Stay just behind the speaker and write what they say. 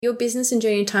Your business and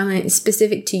journey timeline is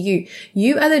specific to you.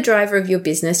 You are the driver of your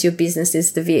business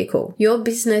is the vehicle. Your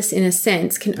business, in a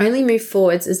sense, can only move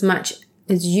forwards as much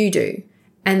as you do.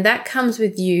 And that comes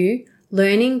with you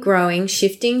learning, growing,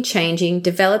 shifting, changing,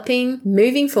 developing,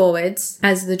 moving forwards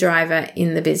as the driver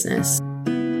in the business.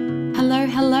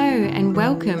 Hello, and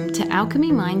welcome to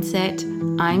Alchemy Mindset.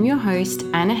 I'm your host,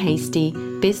 Anna Hasty,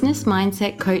 business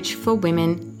mindset coach for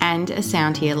women and a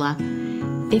sound healer.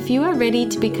 If you are ready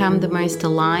to become the most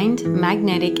aligned,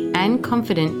 magnetic, and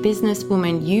confident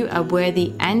businesswoman you are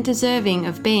worthy and deserving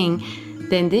of being,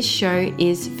 then this show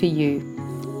is for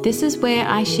you. This is where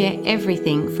I share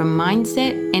everything from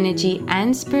mindset, energy,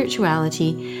 and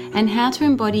spirituality, and how to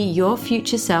embody your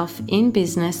future self in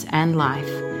business and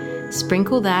life.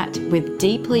 Sprinkle that with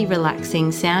deeply relaxing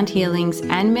sound healings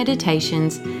and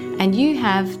meditations, and you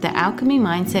have the Alchemy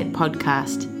Mindset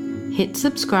podcast. Hit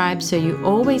subscribe so you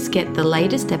always get the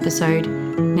latest episode.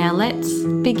 Now let's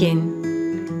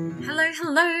begin.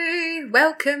 Hello.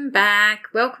 Welcome back.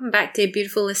 Welcome back, dear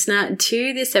beautiful listener,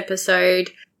 to this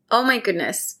episode. Oh my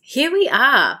goodness. Here we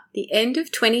are, the end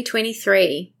of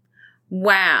 2023.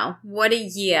 Wow, what a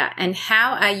year. And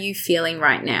how are you feeling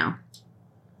right now?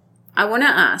 I want to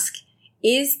ask,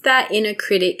 is that inner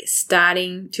critic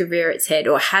starting to rear its head,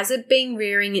 or has it been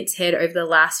rearing its head over the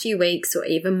last few weeks or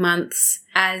even months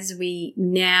as we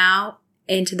now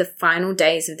enter the final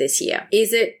days of this year?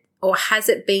 Is it, or has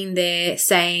it been there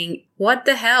saying, what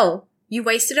the hell? You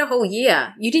wasted a whole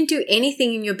year. You didn't do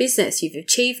anything in your business. You've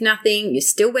achieved nothing. You're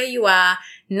still where you are.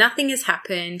 Nothing has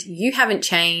happened. You haven't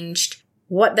changed.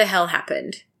 What the hell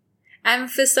happened?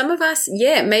 And for some of us,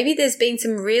 maybe there's been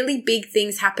some really big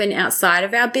things happen outside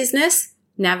of our business,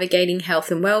 navigating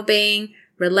health and well-being,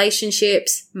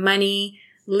 relationships, money,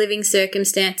 living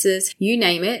circumstances, you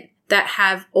name it, that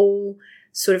have all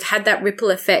sort of had that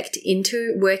ripple effect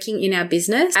into working in our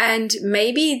business. And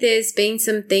maybe there's been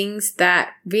some things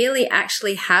that really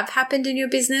actually have happened in your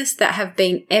business that have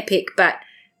been epic, but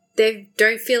they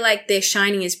don't feel like they're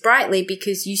shining as brightly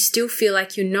because you still feel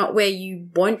like you're not where you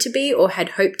want to be or had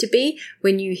hoped to be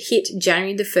when you hit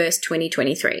January the 1st,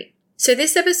 2023. So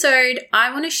this episode, I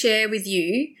want to share with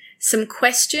you some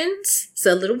questions.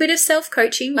 So a little bit of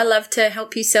self-coaching. I love to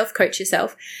help you self-coach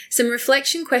yourself. Some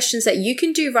reflection questions that you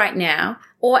can do right now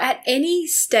or at any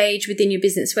stage within your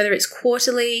business, whether it's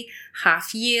quarterly,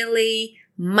 half yearly,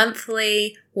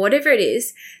 monthly, whatever it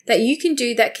is that you can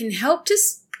do that can help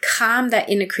just calm that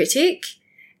inner critic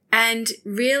and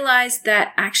realize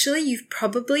that actually you've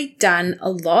probably done a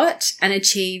lot and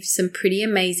achieved some pretty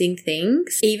amazing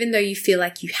things, even though you feel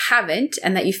like you haven't,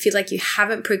 and that you feel like you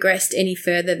haven't progressed any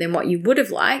further than what you would have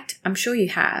liked. I'm sure you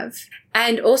have.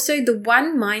 And also the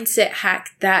one mindset hack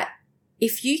that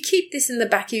if you keep this in the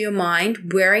back of your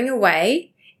mind, wearing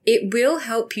away, it will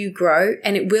help you grow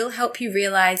and it will help you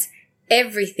realize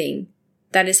everything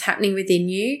that is happening within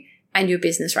you and your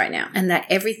business right now, and that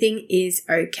everything is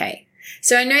okay.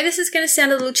 So I know this is going to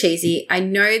sound a little cheesy. I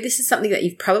know this is something that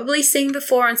you've probably seen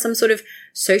before on some sort of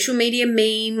social media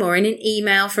meme or in an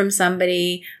email from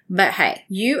somebody, but hey,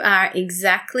 you are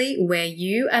exactly where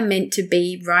you are meant to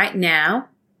be right now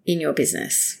in your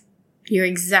business. You're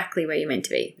exactly where you're meant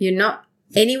to be. You're not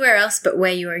anywhere else but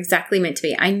where you're exactly meant to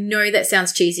be. I know that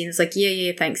sounds cheesy and it's like,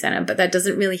 yeah, thanks, Anna, but that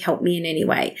doesn't really help me in any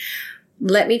way.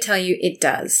 Let me tell you, it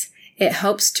does. It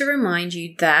helps to remind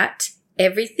you that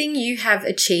everything you have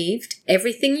achieved,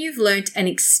 everything you've learned and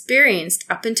experienced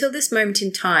up until this moment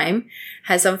in time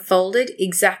has unfolded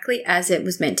exactly as it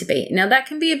was meant to be. Now, that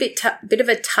can be a bit of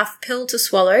a tough pill to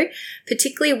swallow,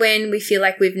 particularly when we feel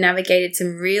like we've navigated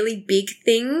some really big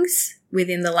things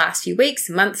within the last few weeks,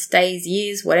 months, days,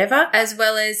 years, whatever, as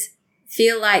well as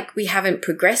feel like we haven't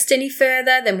progressed any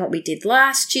further than what we did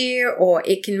last year, or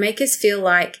it can make us feel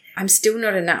like I'm still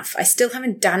not enough. I still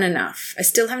haven't done enough. I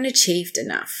still haven't achieved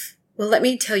enough. Well, let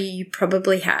me tell you, you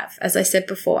probably have, as I said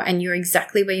before, and you're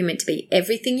exactly where you're meant to be.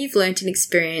 Everything you've learned and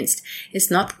experienced is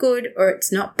not good or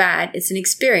it's not bad. It's an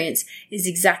experience, is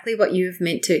exactly what you have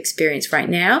meant to experience right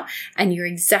now, and you're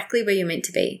exactly where you're meant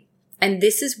to be. And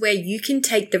this is where you can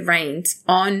take the reins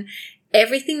on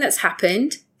everything that's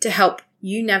happened to help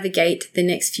you navigate the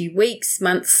next few weeks,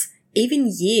 months,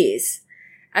 even years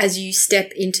as you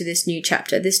step into this new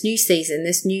chapter, this new season,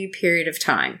 this new period of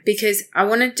time. Because I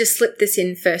want to just slip this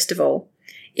in first of all.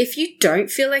 If you don't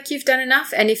feel like you've done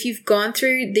enough, and if you've gone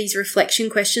through these reflection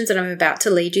questions that I'm about to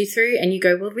lead you through and you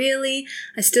go, well, really,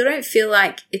 I still don't feel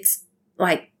like it's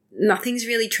like nothing's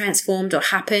really transformed or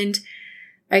happened.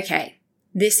 Okay,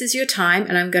 this is your time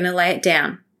and I'm going to lay it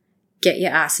down. Get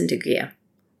your ass into gear.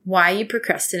 Why are you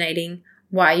procrastinating?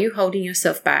 Why are you holding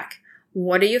yourself back?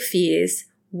 What are your fears?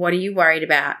 What are you worried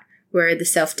about? Where are the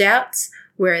self-doubts?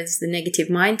 Whereas the negative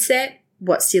mindset,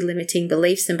 what's your limiting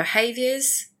beliefs and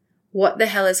behaviors? What the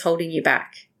hell is holding you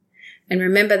back? And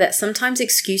remember that sometimes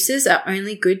excuses are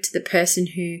only good to the person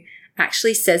who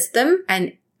actually says them,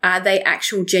 and are they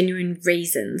actual genuine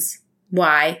reasons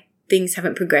why things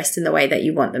haven't progressed in the way that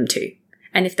you want them to?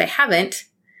 And if they haven't,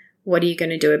 what are you going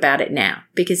to do about it now?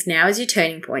 Because now is your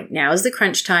turning point. Now is the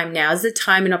crunch time. Now is the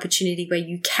time and opportunity where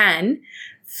you can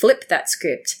flip that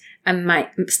script and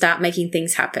start making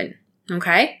things happen.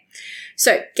 Okay?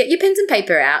 So get your pens and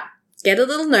paper out. Get a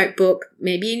little notebook,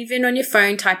 maybe even on your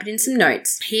phone, type it in some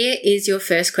notes. Here is your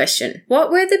first question. What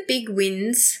were the big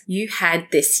wins you had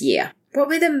this year? What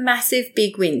were the massive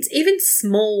big wins? Even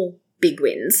small big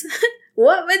wins.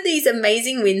 What were these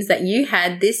amazing wins that you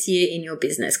had this year in your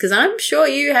business? Because I'm sure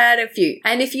you had a few.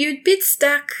 And if you're a bit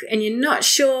stuck and you're not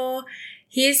sure,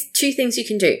 here's 2 things you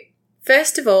can do.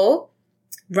 First of all,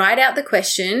 write out the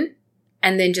question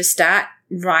and then just start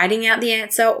writing out the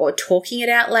answer or talking it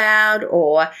out loud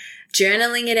or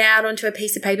journaling it out onto a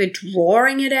piece of paper,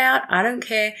 drawing it out. I don't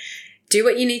care. Do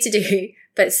what you need to do,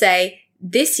 but say,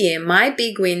 this year, my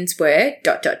big wins were ...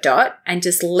 and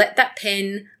just let that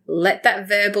pen, let that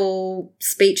verbal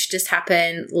speech just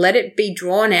happen. Let it be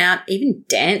drawn out, even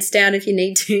danced out if you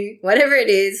need to, whatever it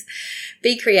is.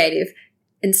 Be creative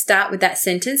and start with that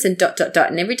sentence and ...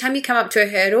 And every time you come up to a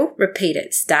hurdle, repeat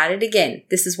it. Start it again.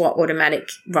 This is what automatic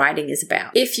writing is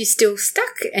about. If you're still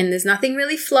stuck and there's nothing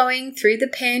really flowing through the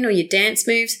pen or your dance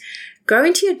moves, go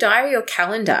into your diary or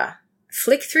calendar.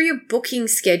 Flick through your booking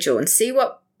schedule and see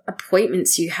what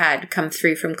appointments you had come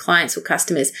through from clients or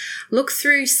customers. Look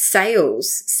through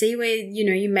sales. See where,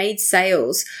 you made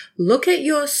sales. Look at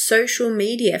your social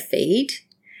media feed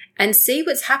and see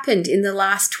what's happened in the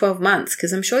last 12 months,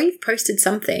 because I'm sure you've posted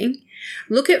something.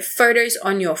 Look at photos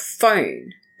on your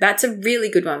phone. That's a really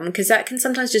good one, because that can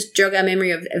sometimes just jog our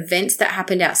memory of events that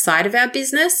happened outside of our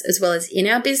business as well as in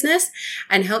our business,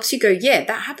 and helps you go, yeah,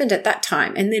 that happened at that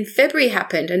time. And then February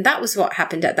happened and that was what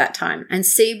happened at that time, and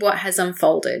see what has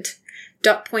unfolded.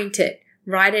 Dot point it,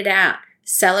 write it out,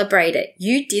 celebrate it.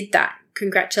 You did that.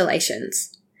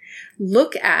 Congratulations.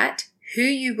 Look at who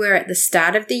you were at the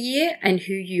start of the year and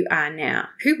who you are now.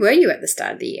 Who were you at the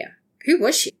start of the year? Who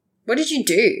was you? What did you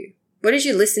do? What did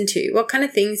you listen to? What kind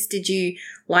of things did you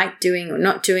like doing or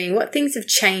not doing? What things have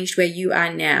changed where you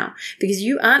are now? Because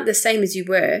you aren't the same as you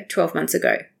were 12 months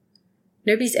ago.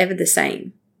 Nobody's ever the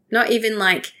same. Not even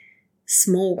like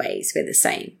small ways we're the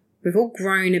same. We've all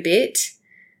grown a bit.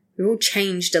 We've all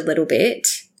changed a little bit.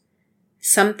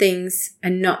 Some things are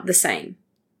not the same.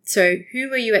 So who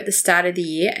were you at the start of the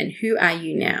year and who are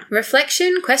you now?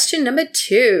 Reflection question number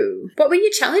 2. What were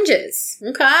your challenges?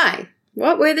 Okay.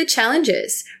 What were the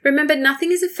challenges? Remember,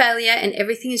 nothing is a failure and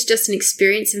everything is just an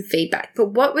experience and feedback.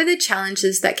 But what were the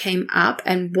challenges that came up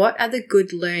and what are the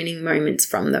good learning moments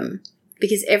from them?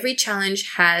 Because every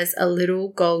challenge has a little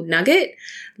gold nugget,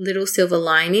 little silver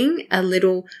lining, a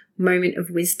little moment of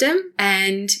wisdom.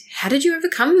 And how did you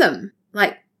overcome them?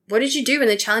 Like, what did you do when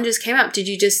the challenges came up? Did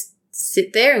you just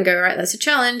sit there and go, all right, that's a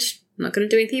challenge. I'm not going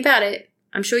to do anything about it.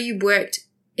 I'm sure you worked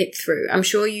it through. I'm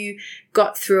sure you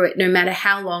got through it no matter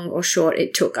how long or short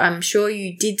it took. I'm sure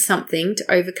you did something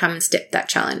to overcome and step that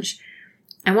challenge.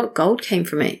 And what gold came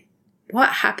from it? What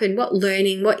happened? What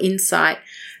learning, what insight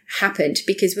happened?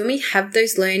 Because when we have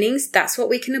those learnings, that's what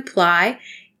we can apply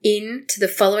into the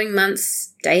following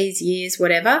months, days, years,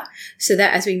 whatever, so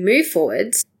that as we move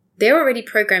forwards, they're already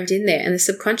programmed in there and the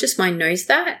subconscious mind knows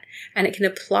that and it can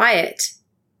apply it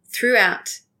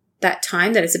throughout that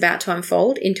time that is about to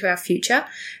unfold into our future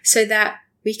so that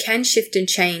we can shift and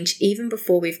change even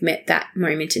before we've met that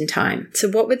moment in time. So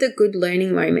what were the good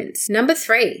learning moments? Number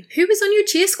 3, who was on your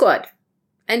cheer squad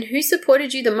and who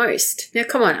supported you the most? Now,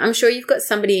 come on, I'm sure you've got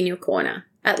somebody in your corner,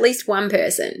 at least one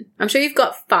person. I'm sure you've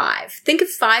got 5. Think of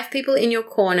 5 people in your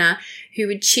corner who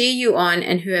would cheer you on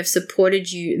and who have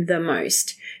supported you the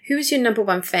most. Who was your number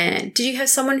 1 fan? Did you have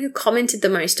someone who commented the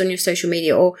most on your social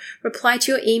media or replied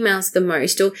to your emails the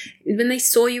most? Or when they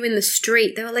saw you in the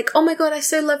street, they were like, oh my God, I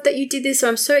so love that you did this, or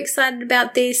I'm so excited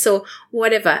about this, or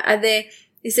whatever.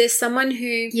 Is there someone who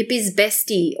your biz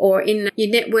bestie or in your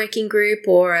networking group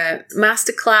or a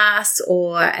masterclass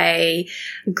or a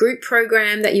group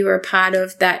program that you were a part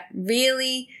of that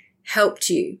really helped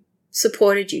you,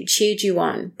 supported you, cheered you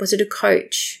on? Was it a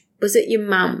coach? Was it your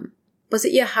mum? Was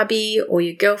it your hubby or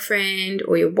your girlfriend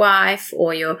or your wife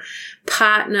or your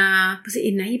partner? Was it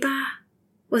your neighbor?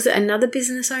 Was it another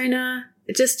business owner?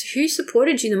 Just who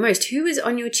supported you the most? Who was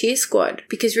on your cheer squad?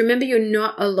 Because remember, you're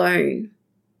not alone.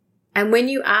 And when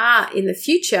you are in the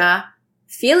future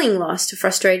feeling lost or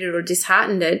frustrated or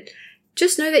disheartened,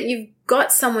 just know that you've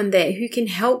got someone there who can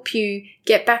help you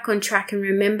get back on track and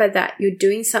remember that you're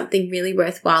doing something really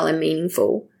worthwhile and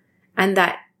meaningful, and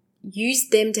that use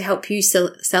them to help you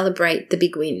celebrate the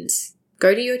big wins.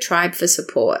 Go to your tribe for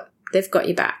support. They've got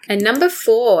your back. And number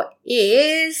 4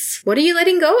 is, what are you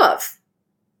letting go of?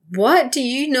 What do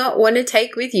you not want to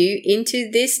take with you into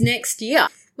this next year?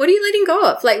 What are you letting go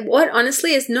of? Like, what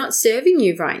honestly is not serving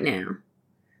you right now?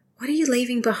 What are you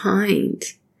leaving behind?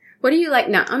 What are you like,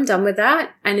 no, I'm done with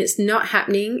that, and it's not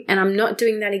happening, and I'm not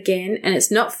doing that again, and it's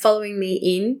not following me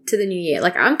into the new year.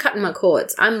 Like, I'm cutting my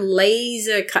cords. I'm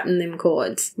laser cutting them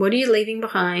cords. What are you leaving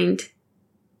behind?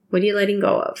 What are you letting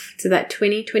go of? So that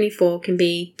 2024 can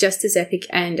be just as epic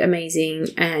and amazing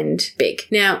and big.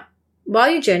 Now, while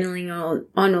you're journaling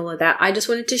on all of that, I just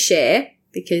wanted to share,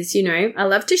 because, you know, I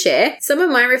love to share, some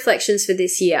of my reflections for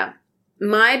this year.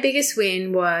 My biggest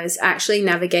win was actually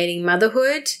navigating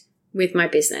motherhood with my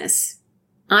business.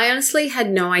 I honestly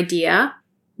had no idea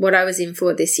what I was in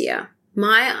for this year.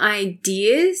 My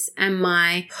ideas and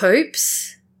my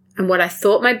hopes and what I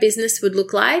thought my business would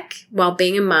look like while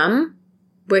being a mum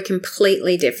were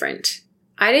completely different.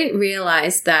 I didn't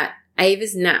realize that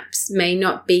Ava's naps may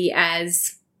not be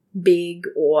as big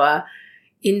or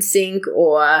in sync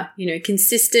or, you know,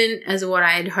 consistent as what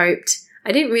I had hoped.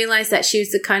 I didn't realize that she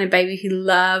was the kind of baby who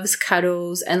loves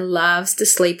cuddles and loves to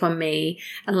sleep on me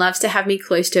and loves to have me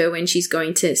close to her when she's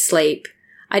going to sleep.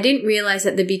 I didn't realize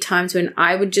that there'd be times when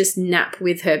I would just nap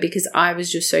with her because I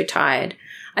was just so tired.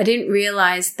 I didn't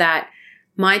realize that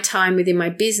my time within my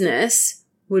business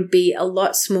would be a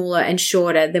lot smaller and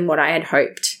shorter than what I had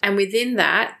hoped. And within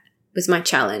that was my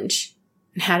challenge.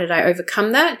 And how did I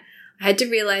overcome that? I had to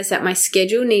realize that my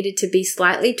schedule needed to be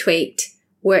slightly tweaked,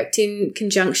 worked in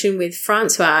conjunction with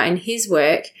Francois and his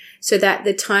work, so that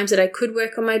the times that I could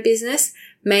work on my business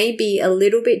may be a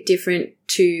little bit different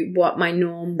to what my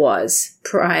norm was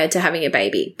prior to having a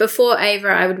baby. Before Ava,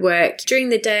 I would work during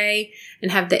the day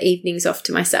and have the evenings off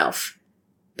to myself.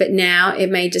 But now it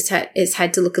may just it's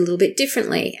had to look a little bit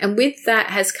differently. And with that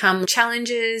has come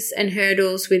challenges and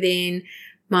hurdles within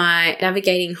my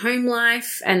navigating home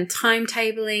life and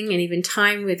timetabling and even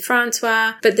time with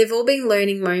Francois. But they've all been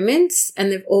learning moments,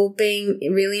 and they've all been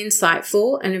really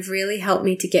insightful and have really helped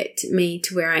me to get me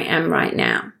to where I am right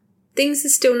now. Things are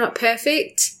still not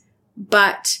perfect,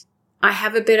 but I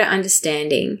have a better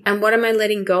understanding. And what am I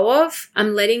letting go of?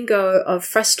 I'm letting go of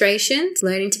frustrations,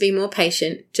 learning to be more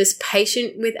patient, just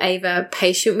patient with Ava,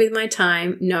 patient with my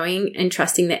time, knowing and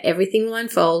trusting that everything will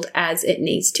unfold as it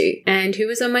needs to. And who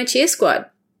was on my cheer squad?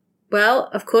 Well,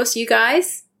 of course, you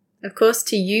guys. Of course,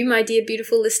 to you, my dear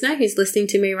beautiful listener who's listening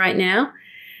to me right now.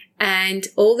 And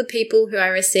all the people who I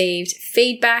received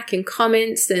feedback and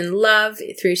comments and love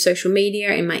through social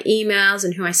media, in my emails,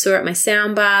 and who I saw at my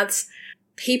sound baths.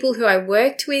 People who I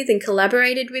worked with and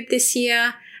collaborated with this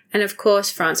year. And of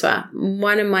course, Francois,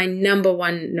 one of my number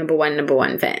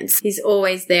one fans. He's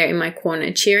always there in my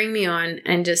corner, cheering me on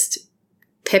and just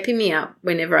pepping me up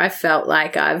whenever I felt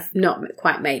like I've not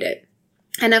quite made it.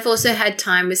 And I've also had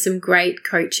time with some great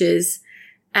coaches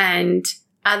and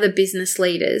other business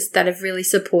leaders that have really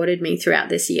supported me throughout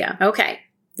this year. Okay,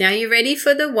 now you're ready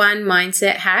for the one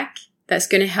mindset hack that's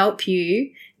going to help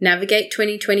you navigate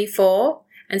 2024,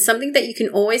 and something that you can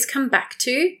always come back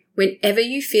to whenever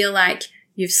you feel like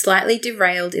you've slightly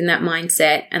derailed in that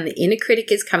mindset and the inner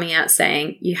critic is coming out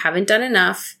saying, you haven't done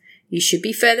enough, you should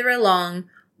be further along,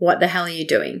 what the hell are you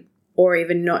doing? Or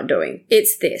even not doing.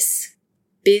 It's this.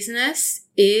 Business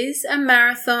is a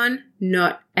marathon,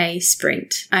 not a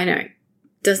sprint. I know.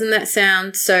 Doesn't that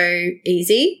sound so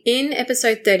easy? In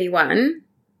episode 31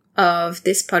 of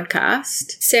this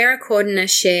podcast, Sarah Cordiner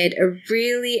shared a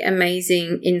really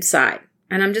amazing insight.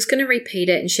 And I'm just going to repeat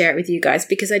it and share it with you guys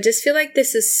because I just feel like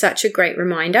this is such a great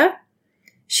reminder.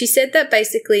 She said that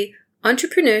basically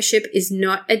entrepreneurship is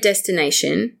not a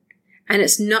destination and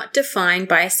it's not defined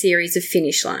by a series of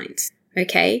finish lines.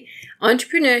 Okay?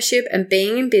 Entrepreneurship and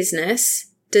being in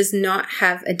business does not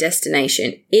have a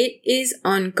destination. It is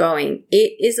ongoing.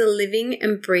 It is a living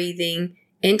and breathing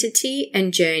entity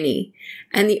and journey.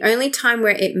 And the only time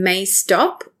where it may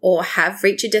stop or have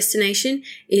reached a destination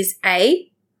is A,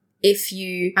 if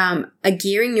you are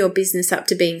gearing your business up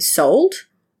to being sold,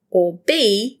 or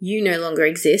B, you no longer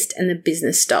exist and the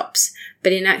business stops.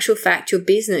 But in actual fact, your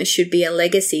business should be a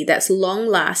legacy that's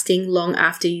long-lasting long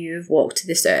after you've walked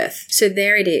this earth. So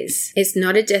there it is. It's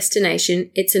not a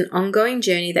destination. It's an ongoing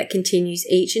journey that continues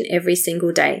each and every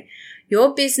single day.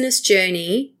 Your business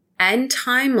journey and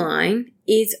timeline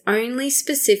is only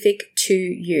specific to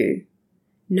you.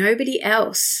 Nobody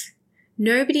else.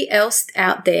 Nobody else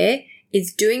out there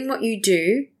is doing what you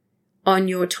do on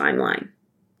your timeline.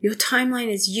 Your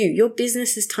timeline is you. Your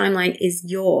business's timeline is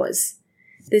yours.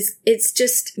 It's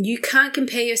just, you can't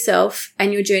compare yourself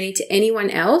and your journey to anyone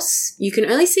else. You can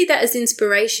only see that as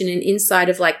inspiration and insight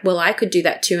of like, well, I could do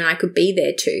that too and I could be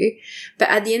there too. But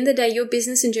at the end of the day, your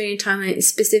business and journey timeline is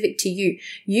specific to you.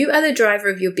 You are the driver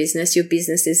of your business. Your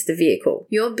business is the vehicle.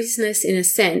 Your business, in a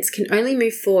sense, can only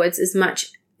move forwards as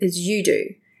much as you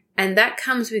do. And that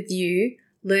comes with you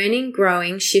learning,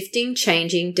 growing, shifting,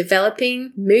 changing,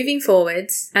 developing, moving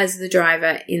forwards as the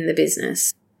driver in the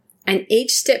business. And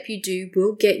each step you do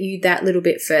will get you that little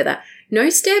bit further.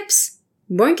 No steps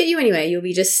won't get you anywhere. You'll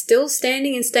be just still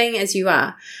standing and staying as you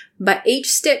are. But each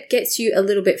step gets you a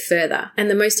little bit further. And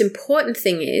the most important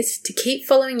thing is to keep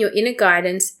following your inner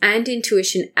guidance and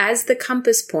intuition as the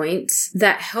compass points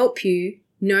that help you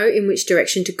know in which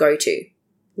direction to go to.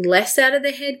 Less out of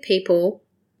the head, people,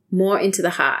 more into the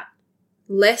heart.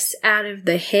 Less out of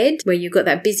the head where you've got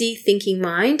that busy thinking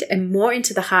mind and more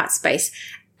into the heart space.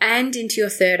 And into your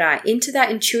third eye, into that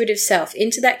intuitive self,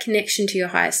 into that connection to your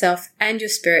higher self and your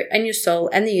spirit and your soul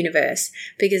and the universe,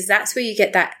 because that's where you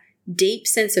get that deep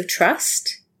sense of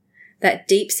trust, that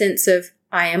deep sense of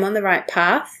I am on the right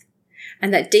path,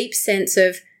 and that deep sense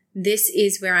of this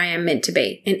is where I am meant to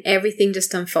be, and everything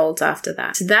just unfolds after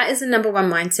that. So that is the number one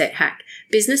mindset hack.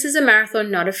 Business is a marathon,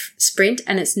 not a sprint,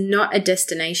 and it's not a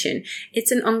destination.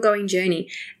 It's an ongoing journey.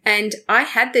 And I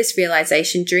had this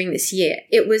realization during this year.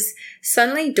 It was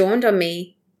suddenly dawned on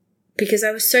me because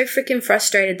I was so freaking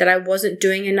frustrated that I wasn't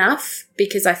doing enough,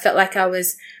 because I felt like I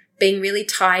was being really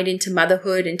tied into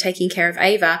motherhood and taking care of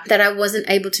Ava, that I wasn't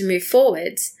able to move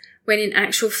forwards, when in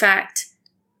actual fact,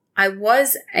 I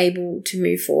was able to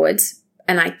move forwards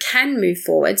and I can move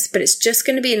forwards, but it's just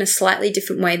going to be in a slightly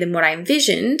different way than what I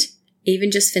envisioned,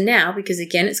 even just for now, because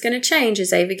again, it's going to change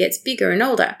as Ava gets bigger and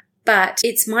older. But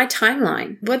it's my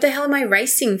timeline. What the hell am I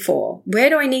racing for? Where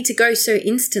do I need to go so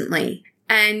instantly?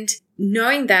 And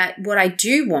knowing that what I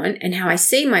do want and how I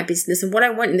see my business and what I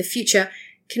want in the future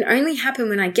can only happen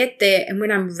when I get there and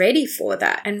when I'm ready for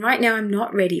that. And right now I'm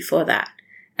not ready for that.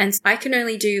 And I can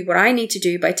only do what I need to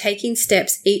do by taking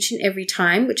steps each and every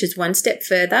time, which is one step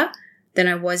further than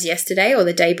I was yesterday or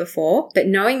the day before. But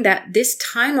knowing that this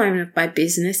timeline of my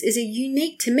business is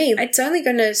unique to me. It's only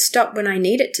going to stop when I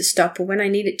need it to stop, or when I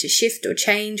need it to shift or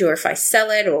change, or if I sell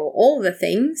it, or all the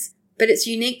things. But it's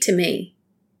unique to me.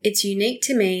 It's unique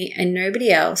to me and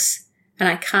nobody else. And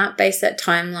I can't base that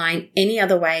timeline any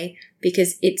other way,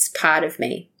 because it's part of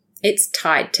me. It's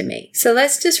tied to me. So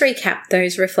let's just recap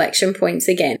those reflection points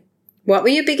again. What were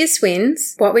your biggest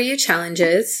wins? What were your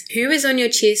challenges? Who is on your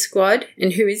cheer squad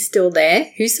and who is still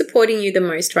there? Who's supporting you the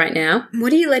most right now?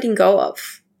 What are you letting go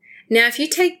of? Now, if you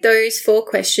take those 4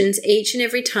 questions each and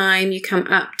every time you come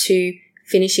up to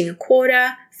finishing a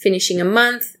quarter, finishing a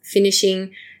month,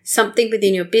 finishing something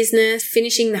within your business,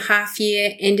 finishing the half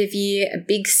year, end of year, a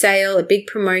big sale, a big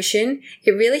promotion,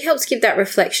 it really helps give that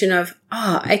reflection of,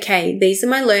 okay, these are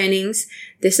my learnings.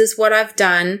 This is what I've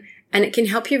done. And it can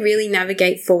help you really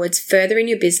navigate forwards further in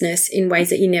your business in ways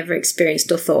that you never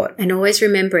experienced or thought. And always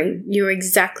remembering you're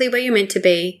exactly where you're meant to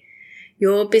be.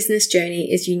 Your business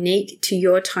journey is unique to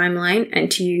your timeline and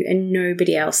to you and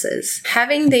nobody else's.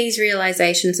 Having these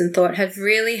realizations and thought have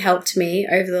really helped me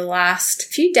over the last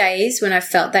few days when I've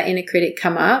felt that inner critic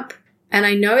come up. And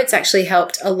I know it's actually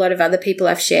helped a lot of other people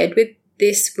I've shared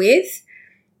this with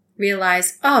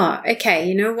realize, okay,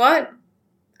 you know what?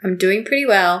 I'm doing pretty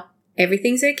well.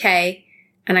 Everything's okay.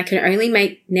 And I can only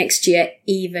make next year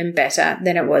even better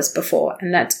than it was before.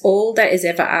 And that's all that is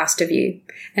ever asked of you.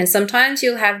 And sometimes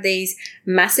you'll have these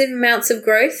massive amounts of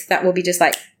growth that will be just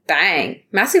like, bang,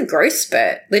 massive growth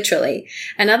spurt, literally.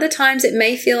 And other times it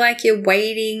may feel like you're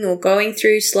waiting or going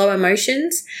through slow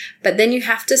emotions, but then you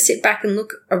have to sit back and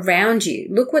look around you.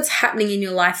 Look what's happening in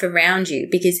your life around you,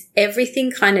 because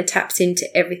everything kind of taps into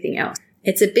everything else.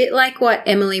 It's a bit like what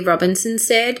Emily Robinson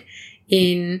said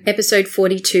in episode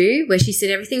 42, where she said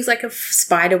everything's like a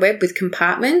spider web with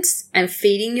compartments, and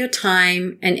feeding your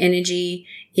time and energy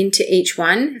into each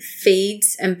one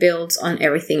feeds and builds on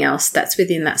everything else that's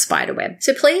within that spider web.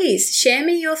 So please share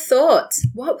me your thoughts.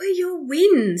 What were your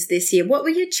wins this year? What were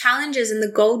your challenges and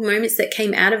the gold moments that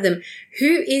came out of them?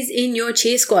 Who is in your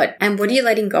cheer squad? And what are you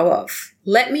letting go of?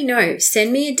 Let me know.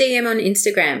 Send me a DM on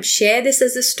Instagram. Share this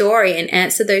as a story and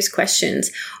answer those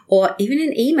questions, or even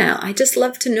an email. I just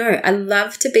love to know. I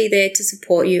love to be there to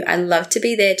support you. I love to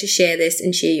be there to share this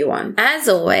and cheer you on. As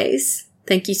always,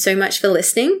 thank you so much for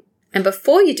listening. And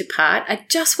before you depart, I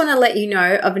just want to let you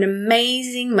know of an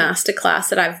amazing masterclass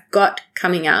that I've got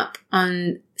coming up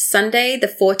on Sunday, the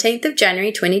 14th of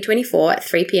January, 2024 at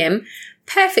 3 p.m.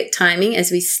 Perfect timing as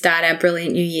we start our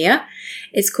brilliant new year.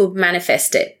 It's called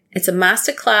Manifest It. It's a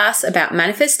masterclass about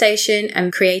manifestation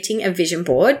and creating a vision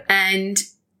board. And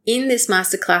in this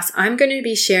masterclass, I'm going to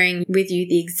be sharing with you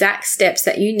the exact steps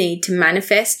that you need to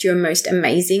manifest your most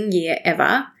amazing year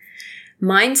ever,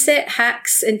 mindset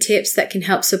hacks and tips that can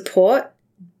help support,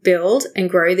 build, and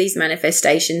grow these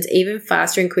manifestations even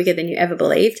faster and quicker than you ever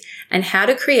believed, and how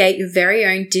to create your very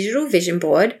own digital vision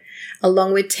board,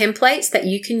 along with templates that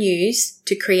you can use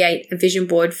to create a vision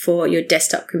board for your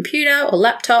desktop computer or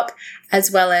laptop,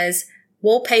 as well as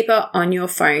wallpaper on your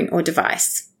phone or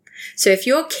device. So if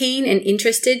you're keen and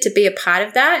interested to be a part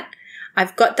of that,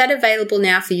 I've got that available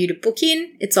now for you to book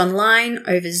in. It's online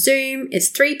over Zoom. It's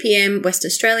 3 p.m. West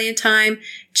Australian time.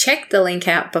 Check the link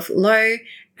out below,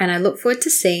 and I look forward to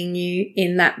seeing you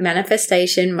in that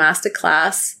manifestation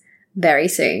masterclass very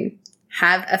soon.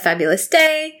 Have a fabulous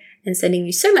day, and sending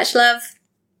you so much love.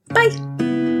 Bye.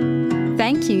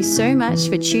 Thank you so much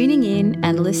for tuning in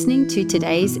and listening to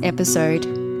today's episode.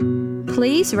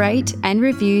 Please rate and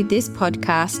review this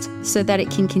podcast so that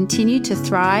it can continue to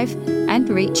thrive and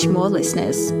reach more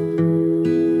listeners.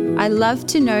 I love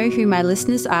to know who my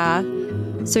listeners are,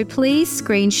 so please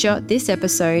screenshot this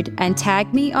episode and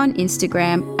tag me on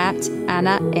Instagram at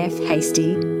Anna F.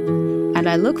 Hasty. And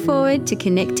I look forward to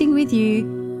connecting with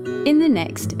you in the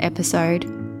next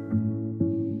episode.